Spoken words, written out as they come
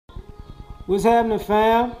What's happening,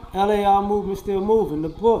 fam? L.A.R. movement still moving. The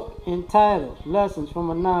book entitled Lessons from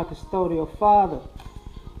a Non-Custodial Father.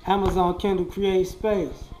 Amazon Kindle Create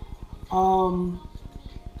Space. What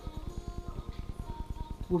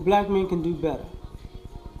black men can do better.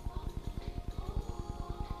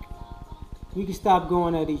 We can stop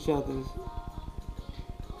going at each other's,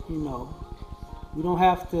 we don't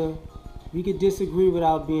have to, we can disagree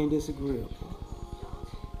without being disagreeable.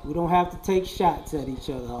 We don't have to take shots at each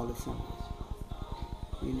other all the time.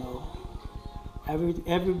 Every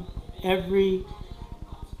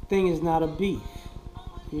thing is not a beef,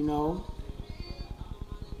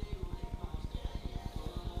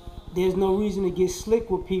 There's no reason to get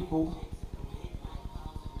slick with people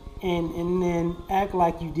and then act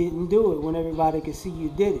like you didn't do it when everybody could see you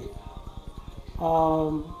did it.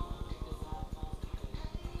 I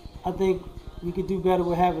think we could do better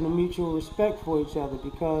with having a mutual respect for each other,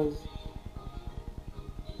 because,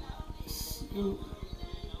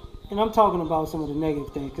 and I'm talking about some of the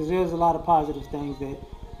negative things, because there's a lot of positive things that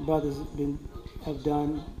brothers have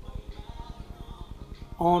done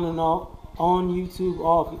on and off, on YouTube,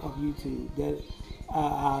 off of YouTube, that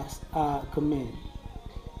I commend.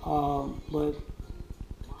 But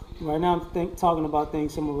right now I'm talking about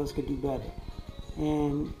things some of us could do better.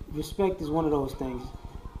 And respect is one of those things.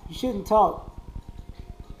 You shouldn't talk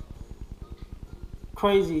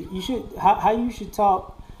crazy. How you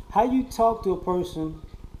talk to a person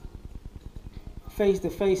face to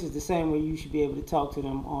face is the same way you should be able to talk to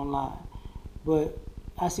them online. But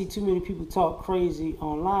I see too many people talk crazy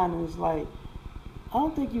online, and it's like, I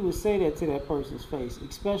don't think you would say that to that person's face,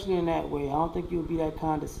 especially in that way. I don't think you would be that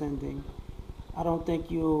condescending. I don't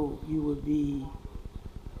think you would be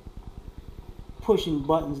pushing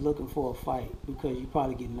buttons looking for a fight, because you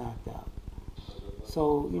probably get knocked out.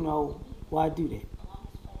 So, why do that?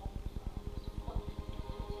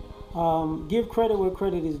 Give credit where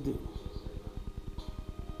credit is due.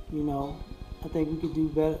 I think we could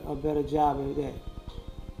do a better job of that.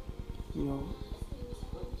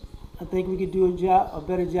 I think we could do a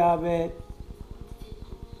better job at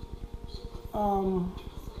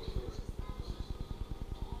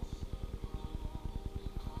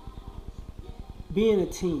being a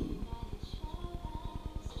team.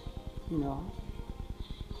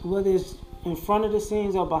 Whether it's in front of the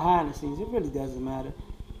scenes or behind the scenes, it really doesn't matter.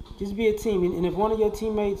 Just be a team. And if one of your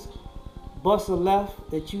teammates busts a left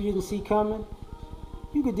that you didn't see coming,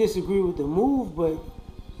 you could disagree with the move, but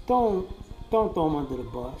don't throw them under the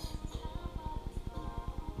bus.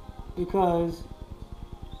 Because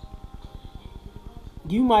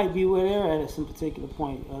you might be where they're at some particular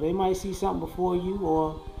point, or they might see something before you,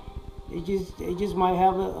 or they just might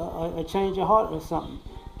have a change of heart or something.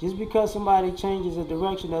 Just because somebody changes a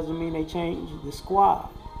direction doesn't mean they change the squad.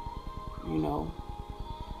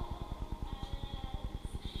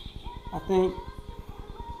 I think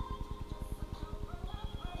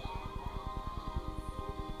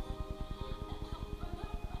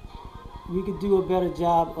we could do a better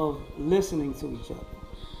job of listening to each other.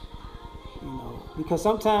 Because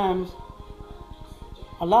sometimes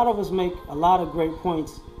a lot of us make a lot of great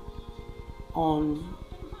points on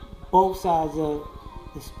both sides of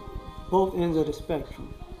both ends of the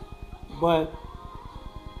spectrum, but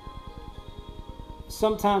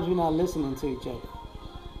sometimes we're not listening to each other.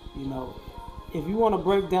 If you want to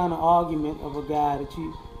break down an argument of a guy that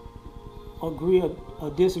you agree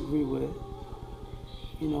or disagree with,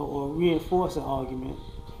 or reinforce an argument,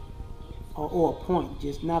 or a point,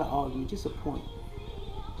 just not an argument, just a point,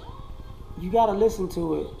 you got to listen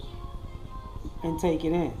to it and take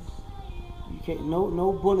it in. You can't,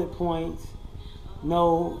 no bullet points.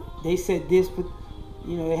 No, they said this, but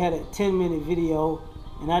they had a 10-minute video,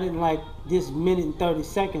 and I didn't like this minute and 30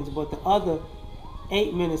 seconds, but the other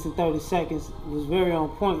 8 minutes and 30 seconds was very on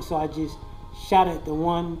point, so I just shot at the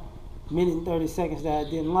 1 minute and 30 seconds that I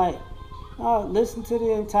didn't like. Listen to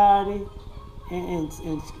the entirety and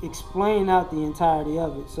explain out the entirety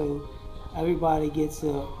of it, so everybody gets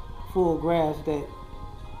a full grasp that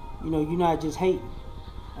you're not just hating.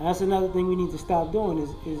 And that's another thing we need to stop doing is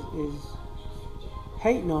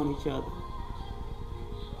hating on each other.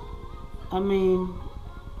 I mean,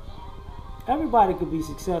 everybody could be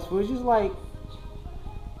successful. It's just like,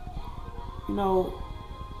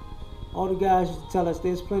 all the guys used to tell us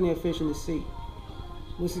there's plenty of fish in the sea.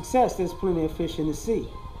 With success, there's plenty of fish in the sea.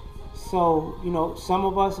 So, some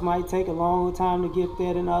of us might take a longer time to get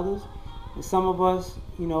there than others. And some of us,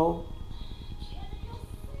 it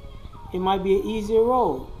might be an easier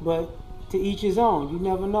road, but to each his own. You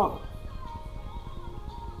never know.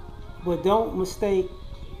 But don't mistake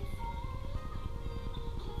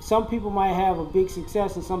some people might have a big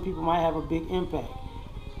success and some people might have a big impact,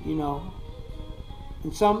 you know.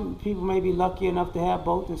 And some people may be lucky enough to have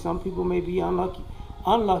both, and some people may be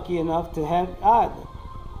unlucky enough to have either.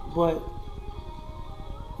 But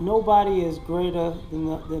nobody is greater than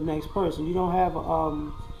the next person. You don't have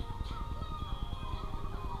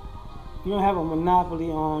a monopoly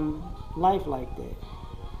on life like that.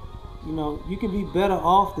 You know, you can be better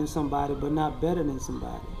off than somebody, but not better than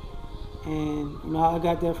somebody. And you know, I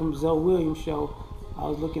got that from Zoe Williams' show. I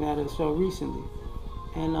was looking at her show recently,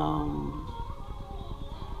 and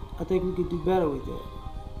I think we could do better with that.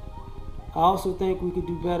 I also think we could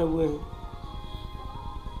do better with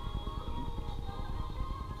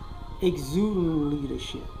exuding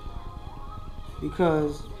leadership,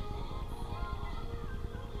 because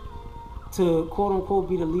to quote unquote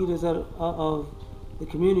be the leaders of the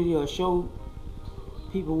community, or show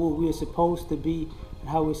people what we're supposed to be and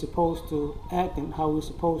how we're supposed to act and how we're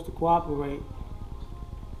supposed to cooperate,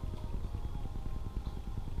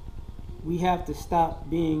 we have to stop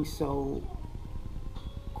being so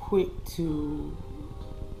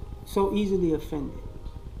easily offended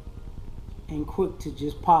and quick to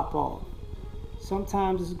just pop off.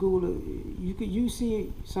 Sometimes it's good. You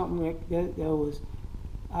see something that was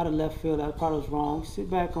out of left field, that probably was wrong. Sit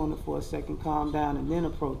back on it for a second, calm down, and then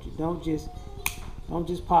approach it. Don't just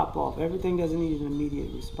pop off. Everything doesn't need an immediate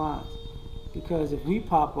response, because if we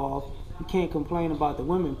pop off, we can't complain about the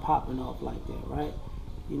women popping off like that, right?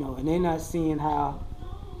 You know, and they're not seeing how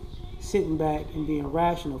sitting back and being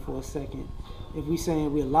rational for a second. If we're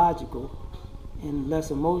saying we're logical and less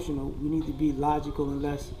emotional, we need to be logical and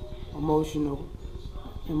less emotional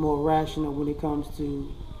and more rational when it comes to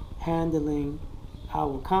handling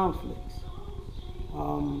our conflicts.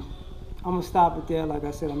 I'm gonna stop it there. Like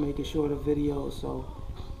I said, I'm making shorter videos, so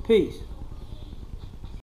peace.